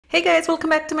Hey guys, welcome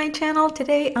back to my channel.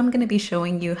 Today I'm going to be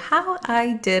showing you how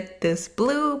I did this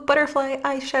blue butterfly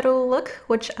eyeshadow look,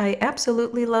 which I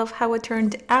absolutely love how it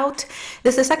turned out.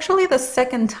 This is actually the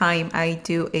second time I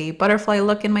do a butterfly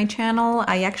look in my channel.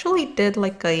 I actually did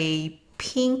like a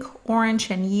pink,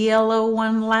 orange, and yellow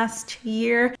one last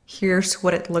year. Here's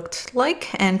what it looked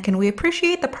like, and can we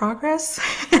appreciate the progress?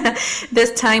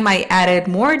 This time I added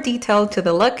more detail to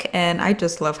the look, and I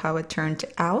just love how it turned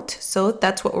out. So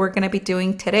that's what we're gonna be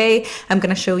doing today. I'm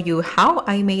gonna show you how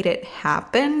I made it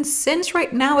happen, since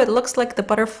right now it looks like the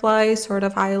butterfly sort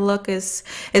of eye look is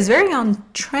very on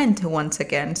trend once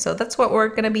again. So that's what we're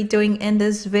gonna be doing in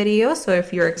this video. So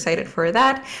if you're excited for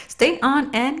that, stay on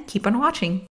and keep on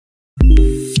watching.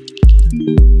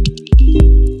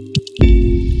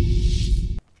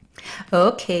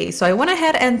 Okay, so I went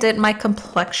ahead and did my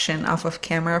complexion off of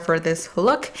camera for this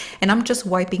look, and I'm just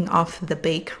wiping off the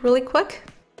bake really quick.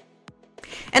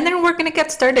 And then we're gonna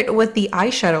get started with the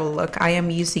eyeshadow look. I am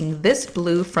using this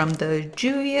blue from the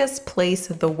Juvias Place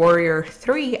the Warrior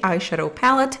 3 eyeshadow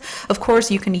palette. Of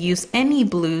course, you can use any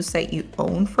blues that you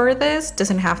own for this.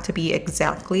 Doesn't have to be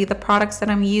exactly the products that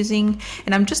I'm using.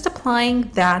 And I'm just applying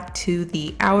that to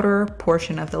the outer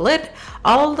portion of the lid,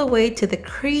 all the way to the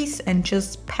crease, and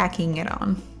just packing it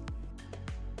on.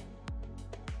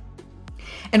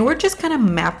 And we're just kind of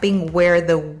mapping where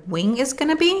the wing is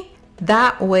gonna be.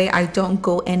 That way I don't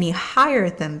go any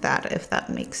higher than that, if that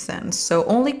makes sense. So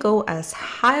only go as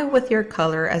high with your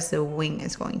color as the wing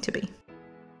is going to be.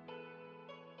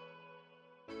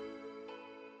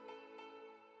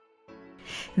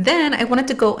 Then I wanted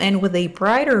to go in with a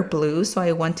brighter blue, so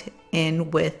I went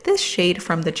in with this shade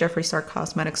from the Jeffree Star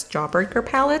Cosmetics Jawbreaker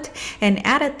palette and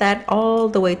added that all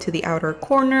the way to the outer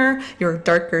corner. Your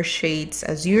darker shades,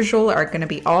 as usual, are going to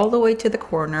be all the way to the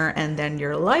corner, and then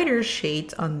your lighter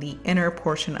shades on the inner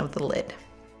portion of the lid.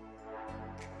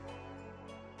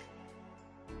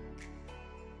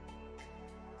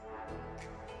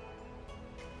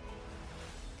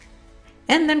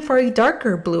 And then for a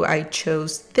darker blue, I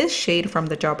chose this shade from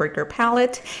the Jawbreaker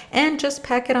palette and just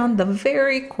pack it on the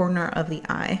very corner of the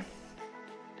eye.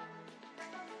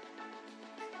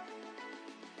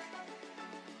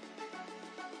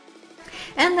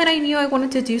 And then I knew I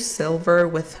wanted to do silver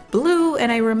with blue,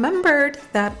 and I remembered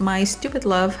that my Stupid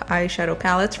Love eyeshadow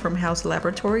palette from Haus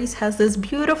Laboratories has this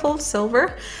beautiful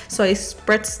silver. So I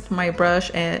spritzed my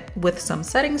brush with some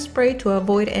setting spray to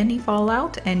avoid any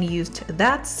fallout, and used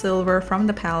that silver from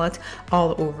the palette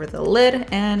all over the lid,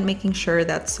 and making sure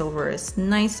that silver is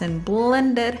nice and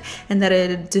blended and that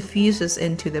it diffuses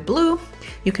into the blue.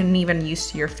 You can even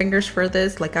use your fingers for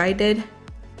this like I did.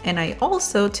 And I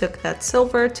also took that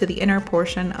silver to the inner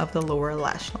portion of the lower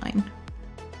lash line.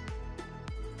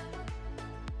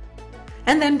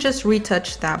 And then just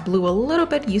retouched that blue a little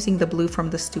bit using the blue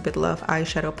from the Stupid Love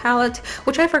eyeshadow palette,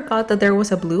 which I forgot that there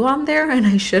was a blue on there, and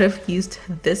I should have used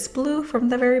this blue from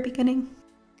the very beginning.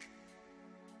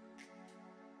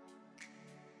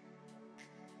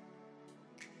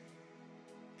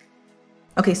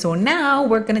 Okay, so now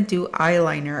we're gonna do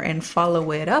eyeliner and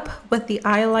follow it up with the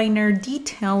eyeliner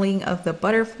detailing of the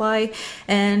butterfly.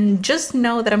 And just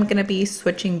know that I'm gonna be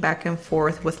switching back and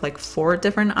forth with like 4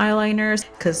 different eyeliners,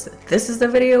 because this is the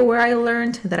video where I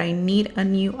learned that I need a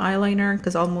new eyeliner,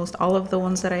 because almost all of the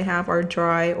ones that I have are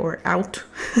dry or out.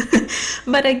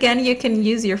 But again, you can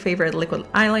use your favorite liquid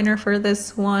eyeliner for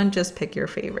this one. Just pick your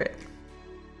favorite.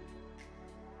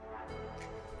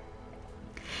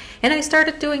 And I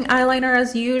started doing eyeliner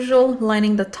as usual,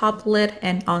 lining the top lid,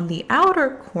 and on the outer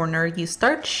corner, you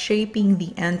start shaping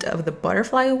the end of the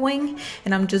butterfly wing.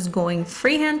 And I'm just going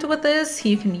freehand with this.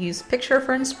 You can use picture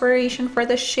for inspiration for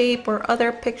the shape, or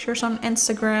other pictures on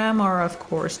Instagram, or of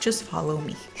course, just follow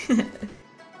me.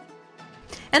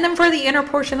 And then for the inner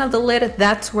portion of the lid,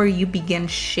 that's where you begin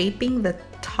shaping the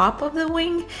top of the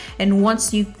wing. And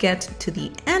once you get to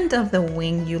the end of the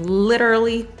wing, you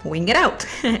literally wing it out.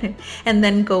 And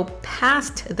then go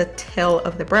past the tail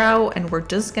of the brow, and we're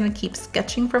just gonna keep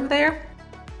sketching from there.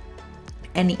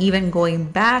 And even going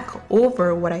back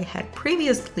over what I had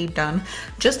previously done,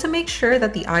 just to make sure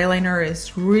that the eyeliner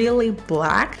is really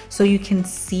black so you can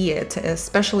see it,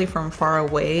 especially from far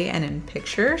away and in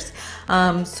pictures.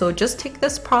 So just take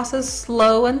this process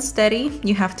slow and steady.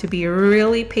 You have to be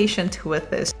really patient with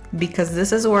this, because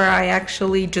this is where I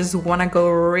actually just want to go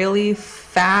really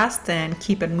fast and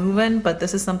keep it moving, but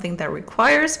this is something that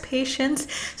requires patience.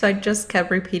 So I just kept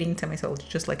repeating to myself,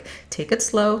 just like take it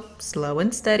slow, slow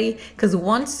and steady, because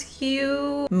once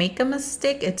you make a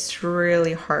mistake, it's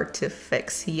really hard to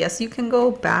fix. Yes, you can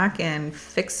go back and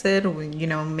fix it with, you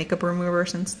know, makeup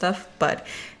removers and stuff, but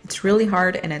it's really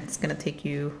hard and it's gonna take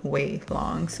you way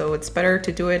long. So it's better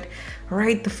to do it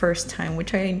right the first time,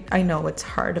 which I know it's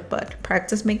hard, but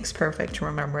practice makes perfect.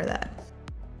 Remember that.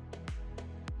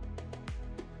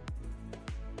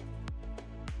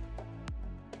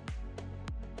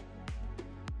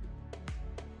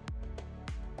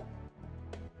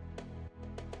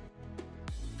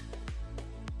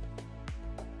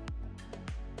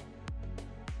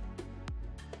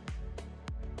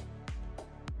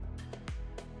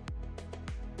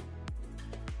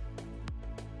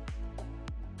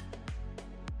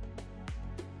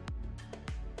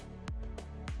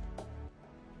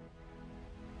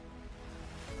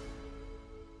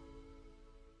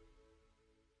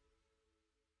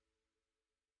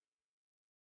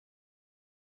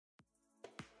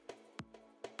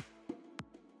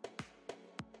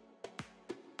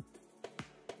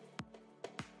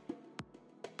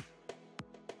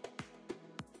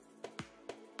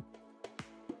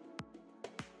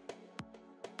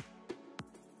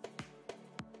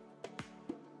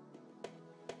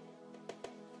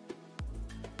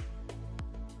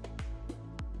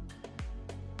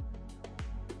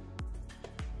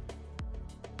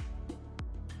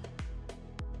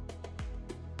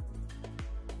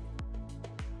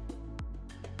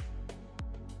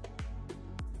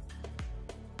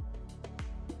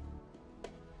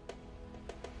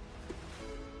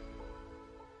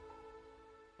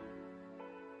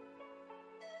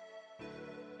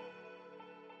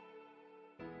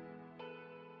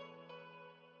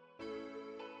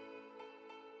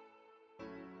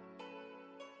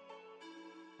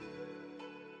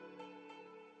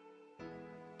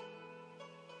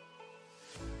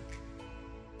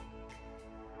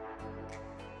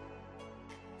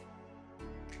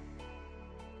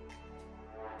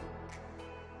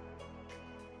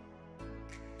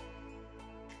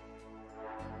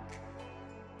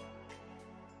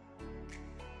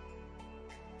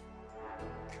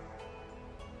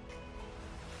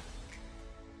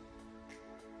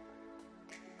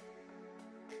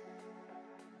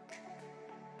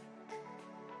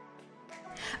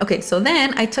 Okay, so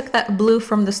then I took that blue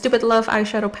from the Stupid Love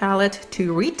eyeshadow palette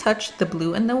to retouch the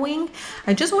blue in the wing.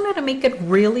 I just wanted to make it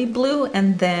really blue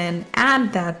and then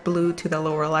add that blue to the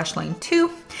lower lash line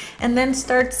too, and then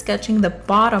start sketching the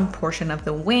bottom portion of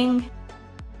the wing.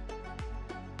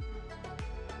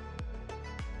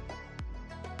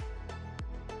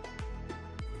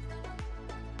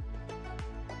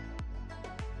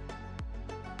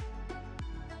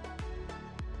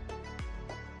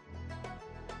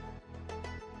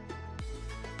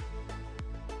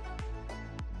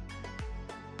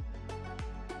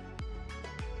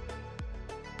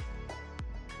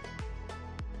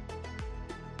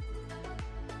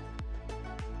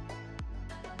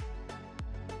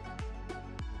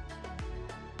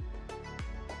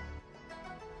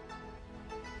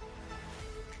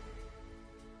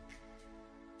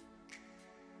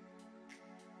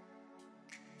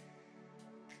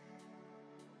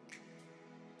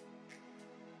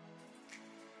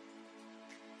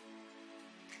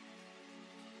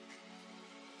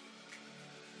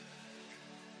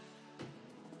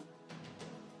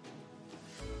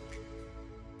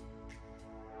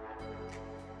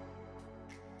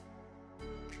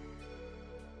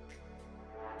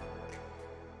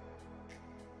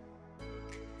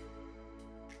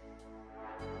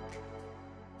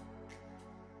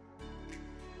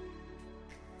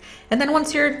 And then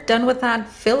once you're done with that,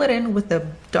 fill it in with a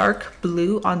dark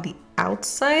blue on the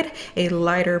outside, a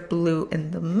lighter blue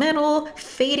in the middle,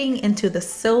 fading into the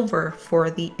silver for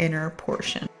the inner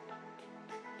portion.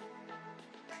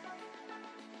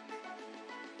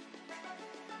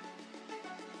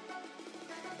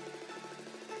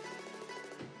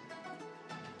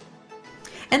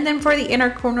 And then for the inner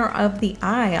corner of the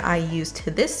eye, I used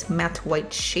this matte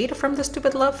white shade from the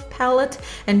Stupid Love palette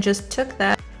and just took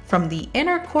that from the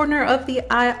inner corner of the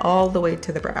eye all the way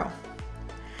to the brow.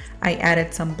 I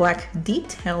added some black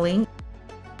detailing.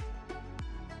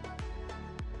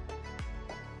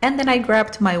 And then I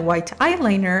grabbed my white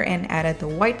eyeliner and added the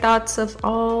white dots of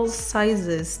all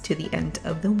sizes to the end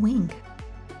of the wing.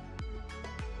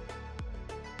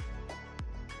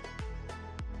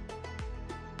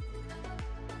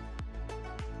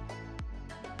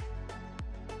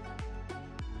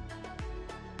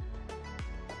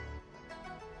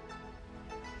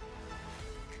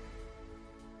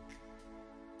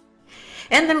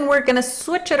 And then we're gonna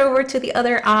switch it over to the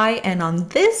other eye, and on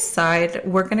this side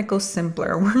we're gonna go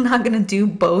simpler. We're not gonna do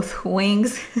both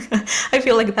wings. I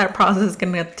feel like that process is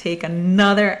gonna take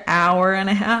another hour and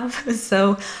a half.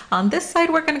 So on this side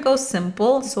we're gonna go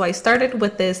simple. So I started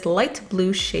with this light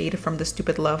blue shade from the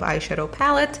Stupid Love eyeshadow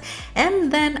palette,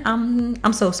 and then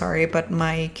I'm so sorry, but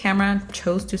my camera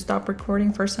chose to stop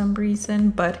recording for some reason,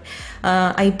 but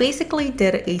I basically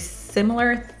did a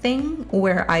similar thing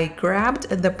where I grabbed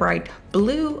the bright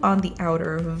blue on the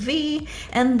outer V,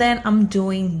 and then I'm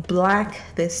doing black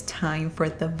this time for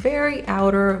the very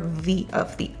outer V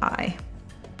of the eye.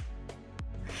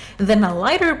 Then a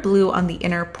lighter blue on the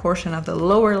inner portion of the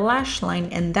lower lash line,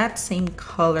 and that same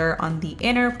color on the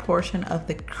inner portion of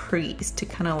the crease to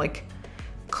kind of like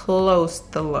close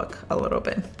the look a little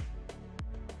bit.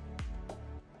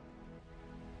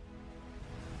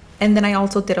 And then I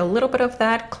also did a little bit of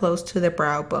that close to the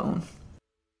brow bone.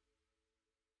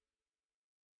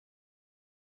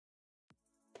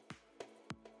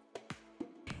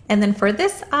 And then for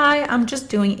this eye, I'm just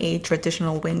doing a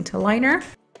traditional winged liner.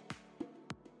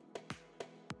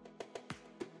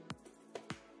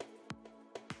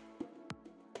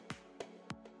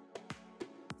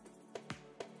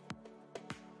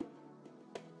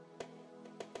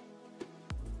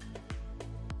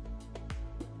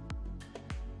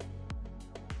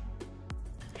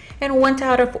 And went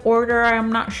out of order,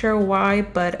 I'm not sure why,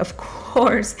 but of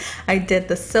course I did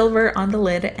the silver on the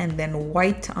lid and then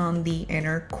white on the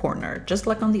inner corner, just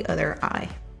like on the other eye.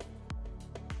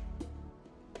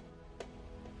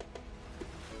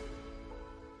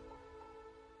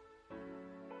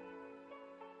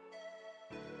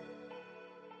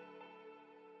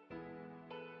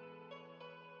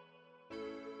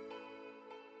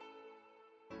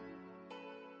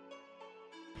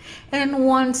 And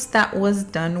once that was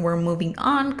done, we're moving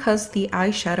on because the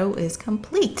eyeshadow is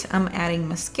complete. I'm adding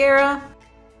mascara,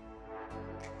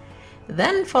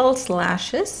 then false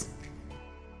lashes,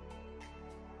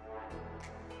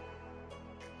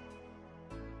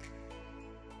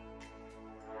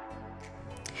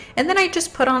 and then I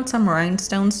just put on some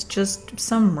rhinestones, just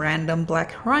some random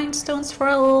black rhinestones for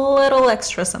a little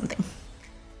extra something.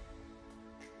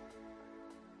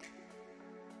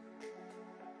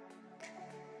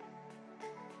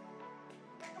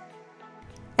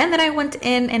 And then I went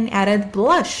in and added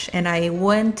blush, and I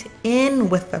went in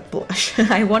with the blush.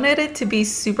 I wanted it to be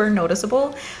super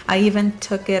noticeable. I even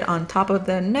took it on top of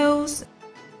the nose.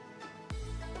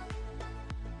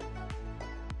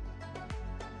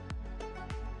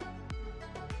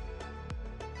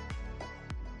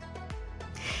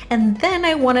 And then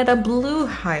I wanted a blue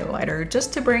highlighter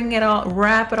just to bring it all,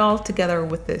 wrap it all together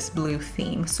with this blue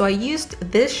theme. So I used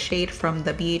this shade from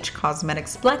the BH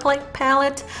Cosmetics Blacklight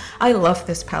palette. I love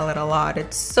this palette a lot.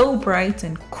 It's so bright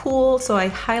and cool, so I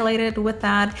highlighted with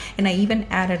that, and I even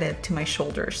added it to my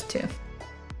shoulders too.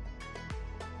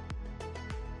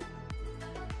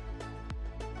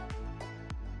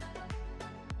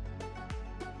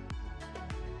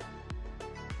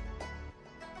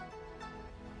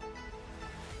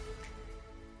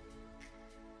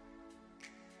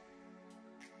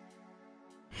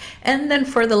 And then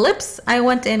for the lips, I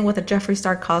went in with a Jeffree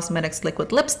Star Cosmetics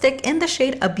liquid lipstick in the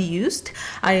shade Abused.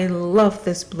 I love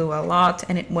this blue a lot,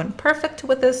 and it went perfect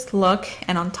with this look.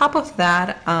 And on top of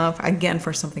that, again,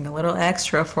 for something a little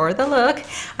extra for the look,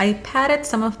 I patted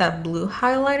some of that blue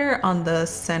highlighter on the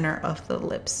center of the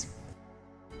lips.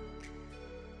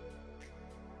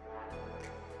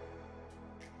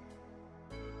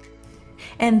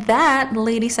 And that,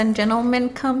 ladies and gentlemen,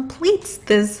 completes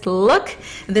this look.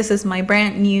 This is my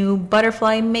brand new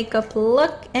butterfly makeup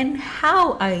look and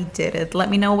how I did it. Let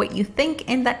me know what you think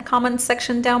in that comment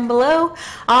section down below.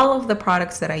 All of the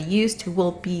products that I used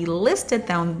will be listed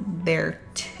down there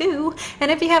too. And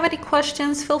if you have any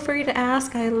questions, feel free to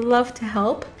ask. I love to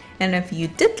help. And if you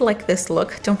did like this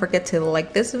look, don't forget to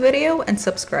like this video and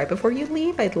subscribe before you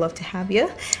leave. I'd love to have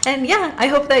you. And yeah, I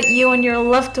hope that you and your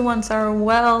loved ones are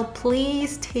well.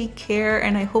 Please take care,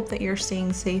 and I hope that you're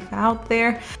staying safe out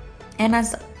there. And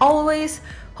as always,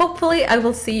 hopefully I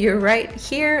will see you right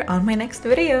here on my next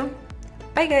video.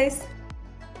 Bye guys.